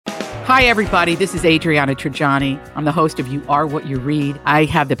Hi, everybody. This is Adriana Trajani. I'm the host of You Are What You Read. I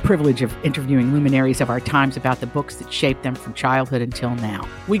have the privilege of interviewing luminaries of our times about the books that shaped them from childhood until now.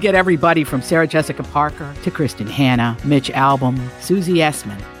 We get everybody from Sarah Jessica Parker to Kristen Hanna, Mitch Albom, Susie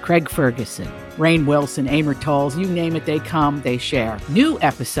Essman, Craig Ferguson, Rainn Wilson, Amor Tolls, you name it, they come, they share. New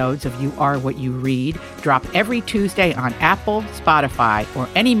episodes of You Are What You Read drop every Tuesday on Apple, Spotify, or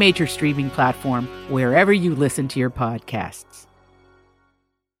any major streaming platform wherever you listen to your podcasts.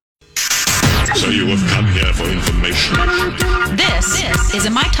 So you have come here for information. This is a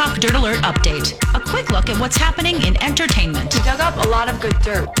My Talk Dirt Alert update. A quick look at what's happening in entertainment. We dug up a lot of good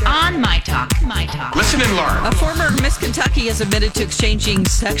dirt. On My Talk. My Talk. Listen and learn. A former Miss Kentucky has admitted to exchanging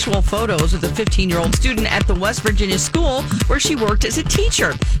sexual photos with a 15-year-old student at the West Virginia school where she worked as a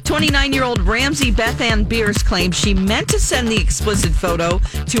teacher. 29-year-old Ramsey Beth Ann Beers claims she meant to send the explicit photo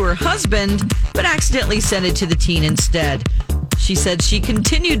to her husband, but accidentally sent it to the teen instead. She said she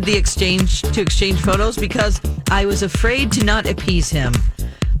continued the exchange photos because I was afraid to not appease him.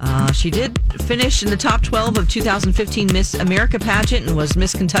 She did finish in the top 12 of 2015 Miss America pageant and was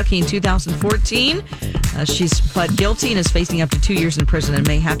Miss Kentucky in 2014. She's pled guilty and is facing up to 2 years in prison and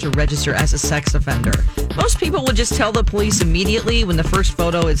may have to register as a sex offender. Most people would just tell the police immediately when the first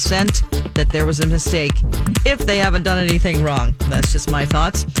photo is sent that there was a mistake, if they haven't done anything wrong. That's just my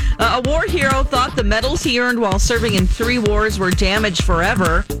thoughts. A war hero thought the medals he earned while serving in 3 wars were damaged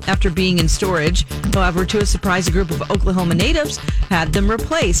forever after being in storage. However, to his surprise, a group of Oklahoma natives had them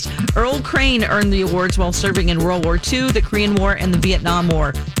replaced. Earl Crane earned the awards while serving in World War II, the Korean War, and the Vietnam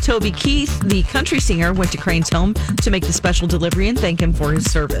War. Toby Keith, the country singer, went to Crane's home to make the special delivery and thank him for his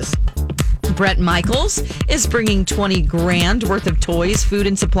service. Bret Michaels is bringing $20,000 worth of toys, food,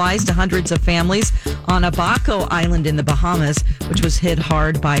 and supplies to hundreds of families on Abaco Island in the Bahamas, which was hit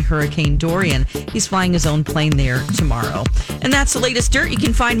hard by Hurricane Dorian. He's flying his own plane there tomorrow. And that's the latest dirt. You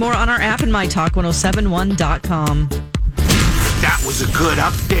can find more on our app and mytalk1071.com. That was a good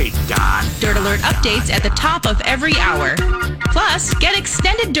update, Don. Dirt Alert updates at the top of every hour. Plus, get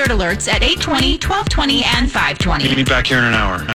extended Dirt Alerts at 8:20, 12:20, and 5:20. Meet me back here in an hour.